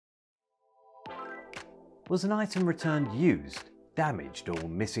Was an item returned used, damaged or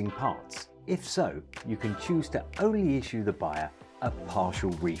missing parts? If so, you can choose to only issue the buyer a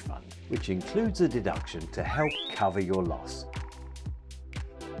partial refund, which includes a deduction to help cover your loss.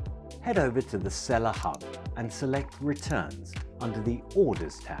 Head over to the Seller Hub and select Returns under the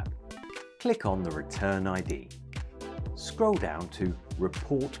Orders tab. Click on the return ID. Scroll down to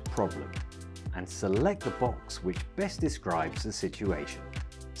Report Problem and select the box which best describes the situation.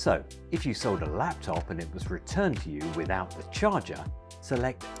 So, if you sold a laptop and it was returned to you without the charger,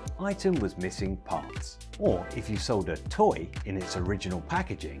 select Item was missing parts. Or if you sold a toy in its original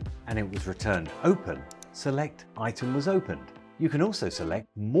packaging and it was returned open, select Item was opened. You can also select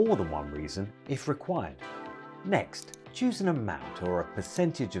more than one reason if required. Next, choose an amount or a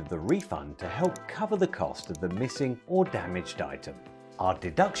percentage of the refund to help cover the cost of the missing or damaged item. Our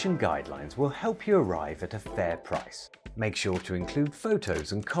deduction guidelines will help you arrive at a fair price. Make sure to include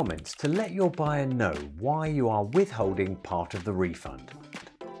photos and comments to let your buyer know why you are withholding part of the refund.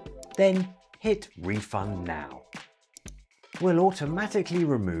 Then hit Refund Now. We'll automatically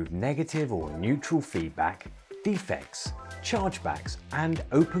remove negative or neutral feedback, defects, chargebacks, and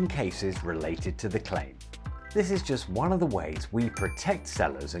open cases related to the claim. This is just one of the ways we protect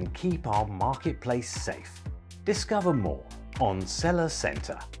sellers and keep our marketplace safe. Discover more on Seller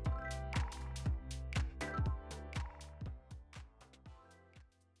Center.